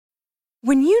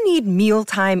When you need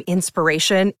mealtime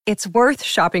inspiration, it's worth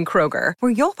shopping Kroger,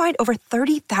 where you'll find over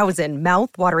 30,000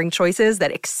 mouth-watering choices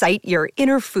that excite your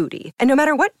inner foodie. And no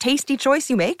matter what tasty choice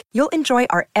you make, you'll enjoy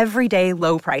our everyday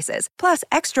low prices, plus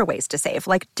extra ways to save,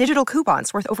 like digital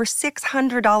coupons worth over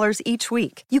 $600 each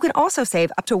week. You can also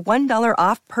save up to $1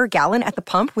 off per gallon at the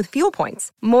pump with fuel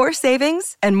points. More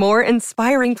savings and more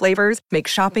inspiring flavors make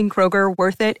shopping Kroger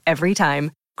worth it every time.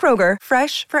 Kroger,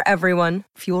 fresh for everyone.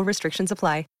 Fuel restrictions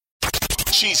apply.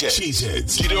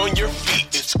 Cheeseheads. Get on your feet.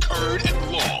 It's Curd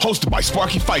and Long. Hosted by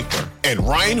Sparky Fifer and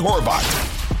Ryan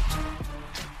Horvath.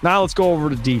 Now let's go over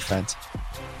to defense.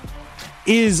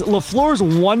 Is LaFleur's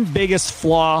one biggest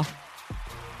flaw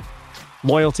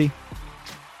loyalty?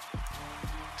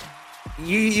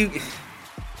 We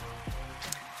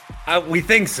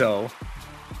think so.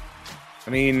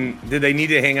 I mean, did they need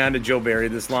to hang on to Joe Barry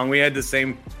this long? We had the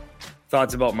same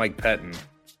thoughts about Mike Pettin.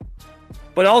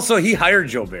 But also, he hired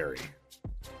Joe Barry.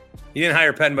 He didn't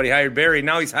hire Pettin, but he hired Barry.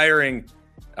 Now he's hiring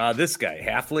this guy,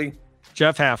 Hafley.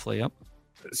 Jeff Hafley, yep.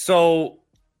 So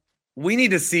we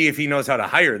need to see if he knows how to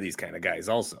hire these kind of guys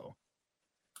also.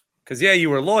 Because, yeah, you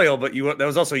were loyal, but that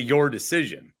was also your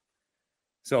decision.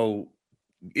 So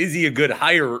is he a good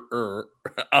hirer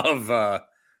of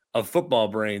football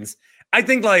brains? I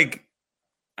think, Joe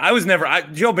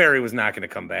Barry was not going to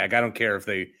come back. I don't care if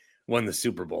they won the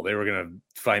Super Bowl. They were going to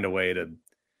find a way to,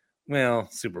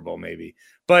 Super Bowl maybe.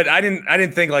 But I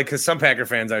didn't think, because some Packer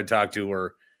fans I would talk to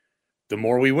were, the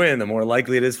more we win, the more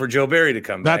likely it is for Joe Barry to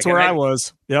come back. That's where I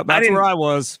was. Yep, that's where I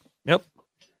was. Yep.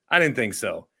 I didn't think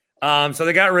so. So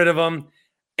they got rid of him.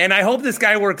 And I hope this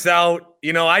guy works out.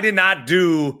 I did not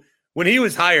when he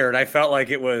was hired, I felt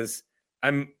like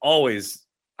I'm always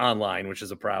online, which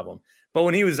is a problem. But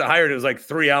when he was hired, it was like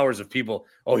 3 hours of people.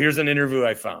 Oh, here's an interview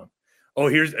I found. Oh,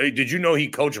 did you know he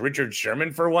coached Richard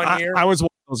Sherman for 1 year? I was one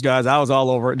of those guys. I was all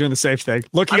over it doing the same thing.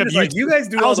 Looking at you guys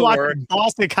do all the work.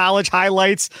 Boston College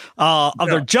highlights of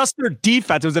their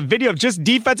defense. It was a video of just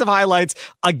defensive highlights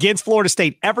against Florida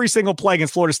State. Every single play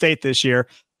against Florida State this year.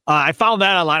 I found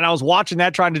that online. I was watching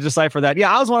that, trying to decipher that.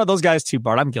 Yeah, I was one of those guys too,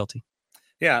 Bart. I'm guilty.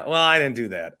 Yeah, well, I didn't do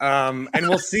that. And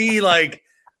we'll see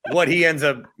what he ends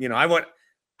up. I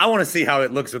want to see how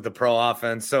it looks with the pro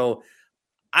offense. So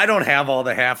I don't have all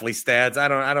the Hafley stats.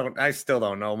 I still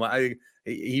don't know.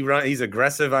 He's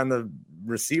aggressive on the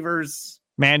receivers.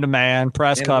 Man-to-man,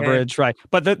 press coverage, right.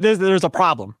 But there's a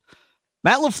problem.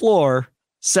 Matt LaFleur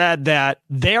said that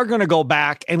they're going to go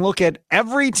back and look at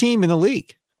every team in the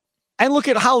league and look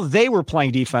at how they were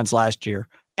playing defense last year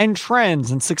and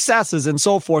trends and successes and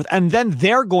so forth. And then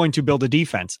they're going to build a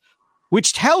defense,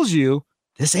 which tells you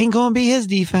this ain't going to be his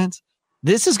defense.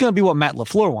 This is going to be what Matt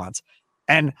LaFleur wants.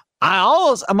 And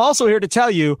I'm also here to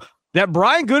tell you that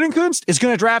Brian Gutekunst is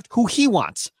going to draft who he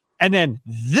wants. And then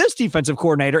this defensive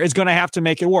coordinator is going to have to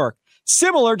make it work,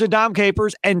 similar to Dom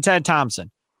Capers and Ted Thompson.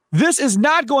 This is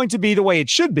not going to be the way it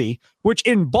should be, which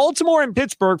in Baltimore and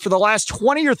Pittsburgh for the last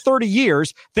 20 or 30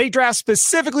 years, they draft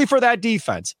specifically for that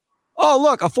defense. Oh,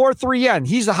 look, a 4-3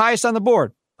 He's the highest on the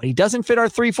board, but he doesn't fit our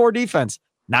 3-4 defense.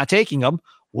 Not taking him.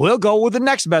 We'll go with the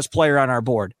next best player on our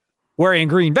board. Where in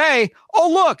Green Bay, oh,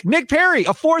 look, Nick Perry,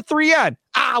 a 4-3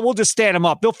 we'll just stand him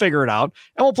up. They'll figure it out.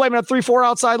 And we'll play him at a 3-4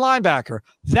 outside linebacker.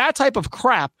 That type of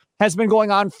crap has been going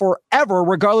on forever,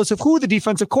 regardless of who the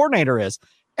defensive coordinator is.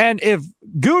 And if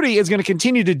Goody is going to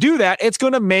continue to do that, it's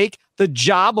going to make the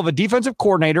job of a defensive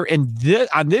coordinator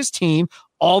on this team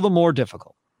all the more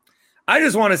difficult. I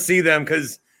just want to see them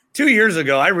because 2 years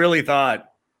ago, I really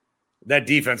thought that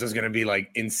defense was going to be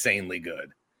insanely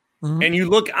good. Mm-hmm. And you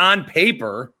look on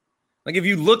paper, if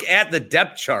you look at the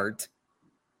depth chart,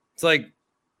 it's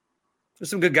there's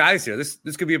some good guys here. This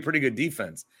could be a pretty good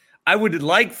defense. I would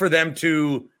like for them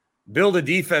to build a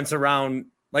defense around,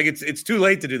 it's too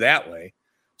late to do that way.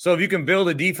 So if you can build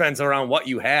a defense around what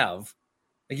you have,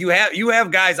 you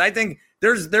have guys. I think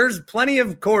there's plenty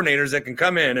of coordinators that can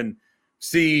come in and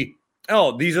see,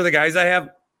 oh, these are the guys I have.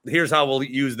 Here's how we'll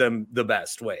use them the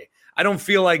best way. I don't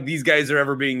feel like these guys are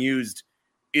ever being used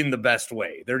in the best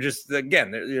way. They're just,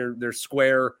 again, they're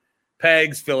square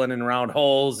pegs filling in round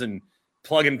holes and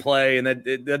plug and play, and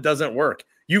that doesn't work.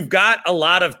 You've got a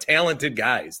lot of talented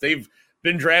guys. They've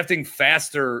been drafting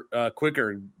faster,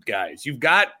 quicker guys. You've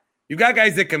got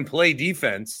guys that can play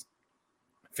defense.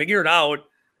 Figure it out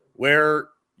where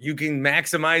you can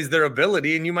maximize their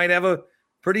ability, and you might have a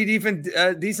pretty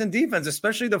decent defense,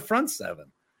 especially the front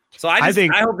seven. So I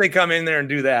hope they come in there and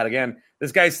do that. Again,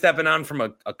 this guy's stepping on from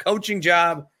a coaching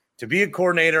job to be a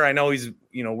coordinator. I know he's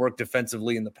worked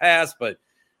defensively in the past, but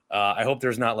I hope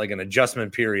there's not an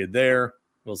adjustment period there.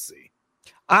 We'll see.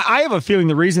 I have a feeling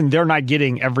the reason they're not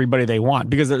getting everybody they want,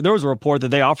 because there was a report that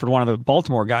they offered one of the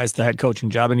Baltimore guys the head coaching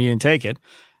job and he didn't take it.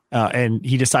 And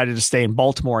he decided to stay in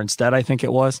Baltimore instead, I think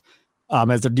it was,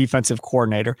 as their defensive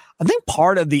coordinator. I think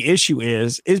part of the issue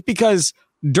is because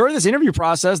during this interview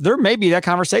process, there may be that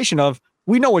conversation of,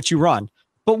 we know what you run,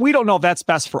 but we don't know if that's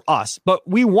best for us. But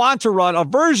we want to run a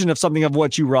version of something of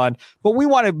what you run, but we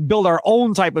want to build our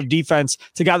own type of defense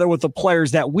together with the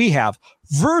players that we have,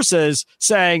 versus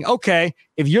saying, okay,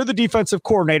 if you're the defensive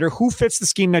coordinator, who fits the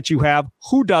scheme that you have,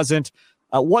 who doesn't,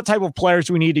 what type of players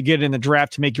do we need to get in the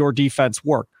draft to make your defense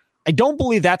work? I don't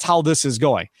believe that's how this is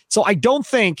going. So I don't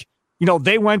think,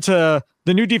 they went to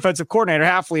the new defensive coordinator,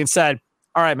 Hafley, and said,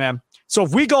 all right, man, so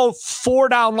if we go 4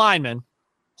 down linemen,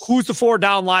 who's the 4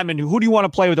 down lineman? Who do you want to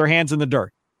play with their hands in the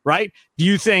dirt, right? Do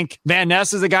you think Van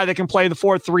Ness is a guy that can play the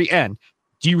 4-3 end?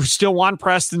 Do you still want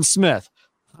Preston Smith?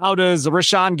 How does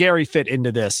Rashawn Gary fit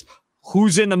into this?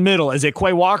 Who's in the middle? Is it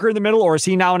Quay Walker in the middle, or is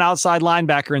he now an outside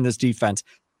linebacker in this defense?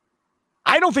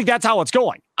 I don't think that's how it's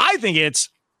going. I think it's,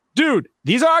 dude,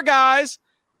 these are our guys.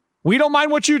 We don't mind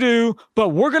what you do, but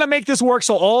we're going to make this work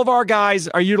so all of our guys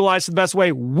are utilized the best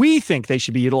way we think they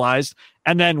should be utilized,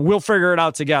 and then we'll figure it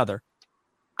out together.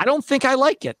 I don't think I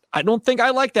like it. I don't think I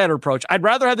like that approach. I'd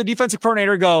rather have the defensive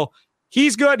coordinator go,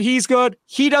 he's good. He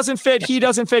doesn't fit.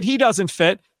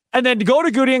 And then to go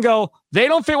to Goody and go, they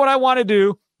don't fit what I want to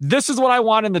do. This is what I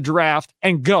want in the draft,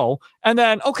 and go. And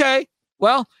then, okay,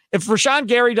 well, if Rashawn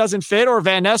Gary doesn't fit or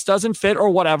Van Ness doesn't fit or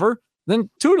whatever,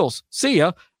 then toodles, see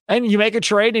ya. And you make a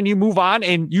trade and you move on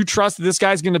and you trust that this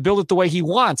guy's going to build it the way he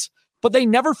wants. But they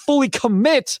never fully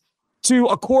commit to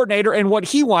a coordinator and what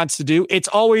he wants to do. It's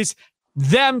always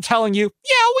them telling you,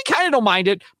 yeah, we kind of don't mind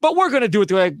it, but we're going to do it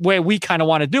the way we kind of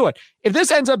want to do it. If this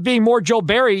ends up being more Joe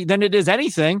Barry than it is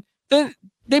anything, then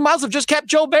they might as well just kept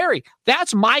Joe Barry.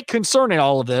 That's my concern in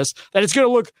all of this, that it's going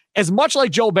to look as much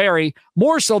like Joe Barry,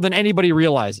 more so than anybody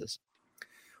realizes.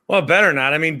 Well, it better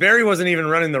not. I mean, Barry wasn't even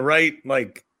running the right,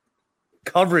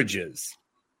 coverages.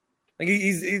 Like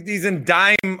he's in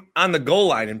dime on the goal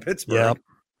line in Pittsburgh. Yep.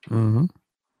 Mm-hmm.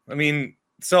 I mean,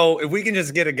 so if we can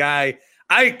just get a guy,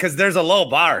 because there's a low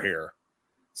bar here.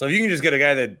 So if you can just get a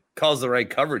guy that calls the right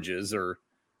coverages or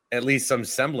at least some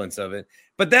semblance of it.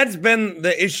 But that's been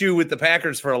the issue with the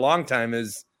Packers for a long time,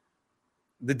 is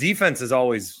the defense is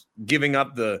always giving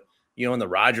up in the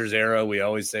Rodgers era, we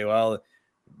always say, well,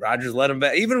 Rodgers let him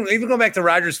back. Even go back to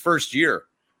Rodgers' first year.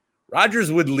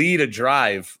 Rodgers would lead a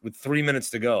drive with 3 minutes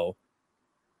to go.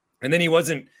 And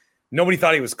then nobody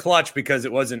thought he was clutch because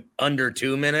it wasn't under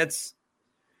 2 minutes.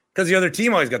 Because the other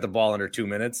team always got the ball under 2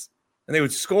 minutes. And they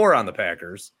would score on the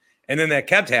Packers. And then that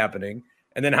kept happening.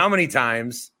 And then how many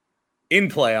times in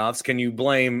playoffs can you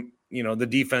blame, the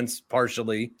defense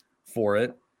partially for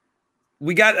it?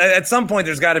 At some point,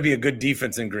 there's got to be a good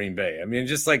defense in Green Bay. I mean,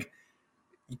 just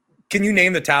can you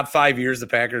name the top 5 years the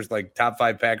Packers, top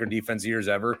 5 Packer defense years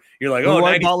ever? You're like,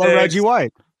 Butler, Reggie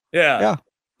White. Yeah.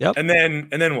 Yep. And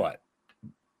then what?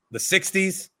 The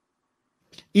 60s?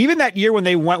 Even that year when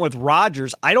they went with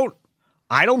Rodgers, I don't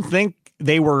think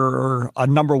they were a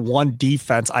number one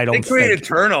defense. They created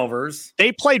turnovers.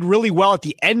 They played really well at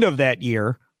the end of that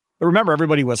year. But remember,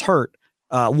 everybody was hurt.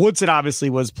 Woodson obviously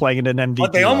was playing at an MVP.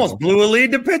 But they almost blew a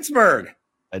lead to Pittsburgh.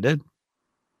 I did.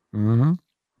 Mm-hmm.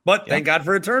 But thank God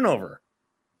for a turnover.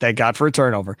 Thank God for a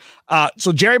turnover.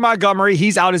 So Jerry Montgomery,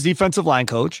 he's out as defensive line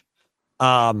coach,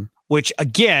 which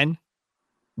again,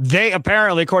 they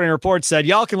apparently, according to reports, said,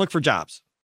 y'all can look for jobs.